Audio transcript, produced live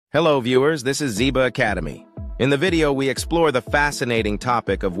Hello viewers, this is Zeba Academy. In the video, we explore the fascinating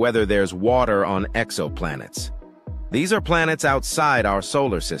topic of whether there's water on exoplanets. These are planets outside our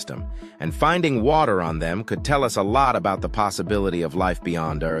solar system, and finding water on them could tell us a lot about the possibility of life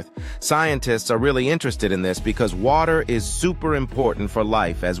beyond Earth. Scientists are really interested in this because water is super important for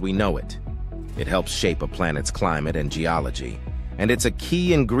life as we know it. It helps shape a planet's climate and geology, and it's a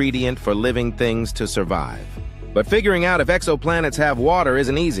key ingredient for living things to survive. But figuring out if exoplanets have water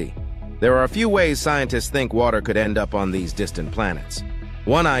isn't easy. There are a few ways scientists think water could end up on these distant planets.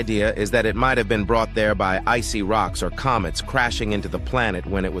 One idea is that it might have been brought there by icy rocks or comets crashing into the planet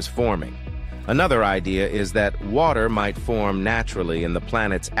when it was forming. Another idea is that water might form naturally in the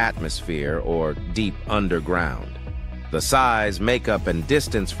planet's atmosphere or deep underground. The size, makeup, and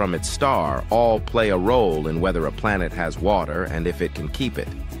distance from its star all play a role in whether a planet has water and if it can keep it.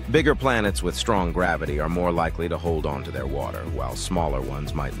 Bigger planets with strong gravity are more likely to hold on to their water, while smaller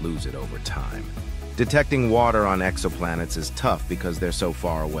ones might lose it over time. Detecting water on exoplanets is tough because they're so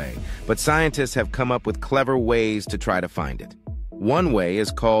far away, but scientists have come up with clever ways to try to find it. One way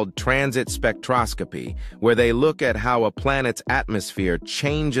is called transit spectroscopy, where they look at how a planet's atmosphere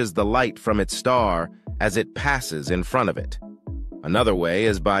changes the light from its star as it passes in front of it. Another way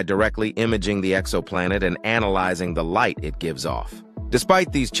is by directly imaging the exoplanet and analyzing the light it gives off.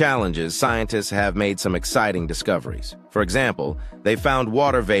 Despite these challenges, scientists have made some exciting discoveries. For example, they found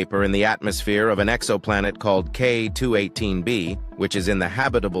water vapor in the atmosphere of an exoplanet called K218b, which is in the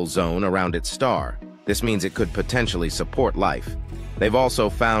habitable zone around its star. This means it could potentially support life. They've also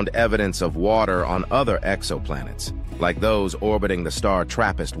found evidence of water on other exoplanets, like those orbiting the star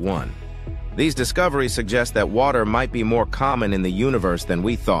TRAPPIST-1. These discoveries suggest that water might be more common in the universe than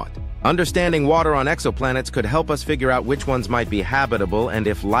we thought. Understanding water on exoplanets could help us figure out which ones might be habitable and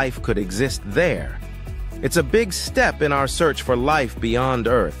if life could exist there. It's a big step in our search for life beyond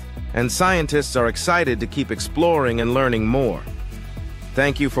Earth, and scientists are excited to keep exploring and learning more.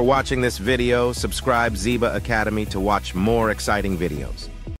 Thank you for watching this video. Subscribe Zeba Academy to watch more exciting videos.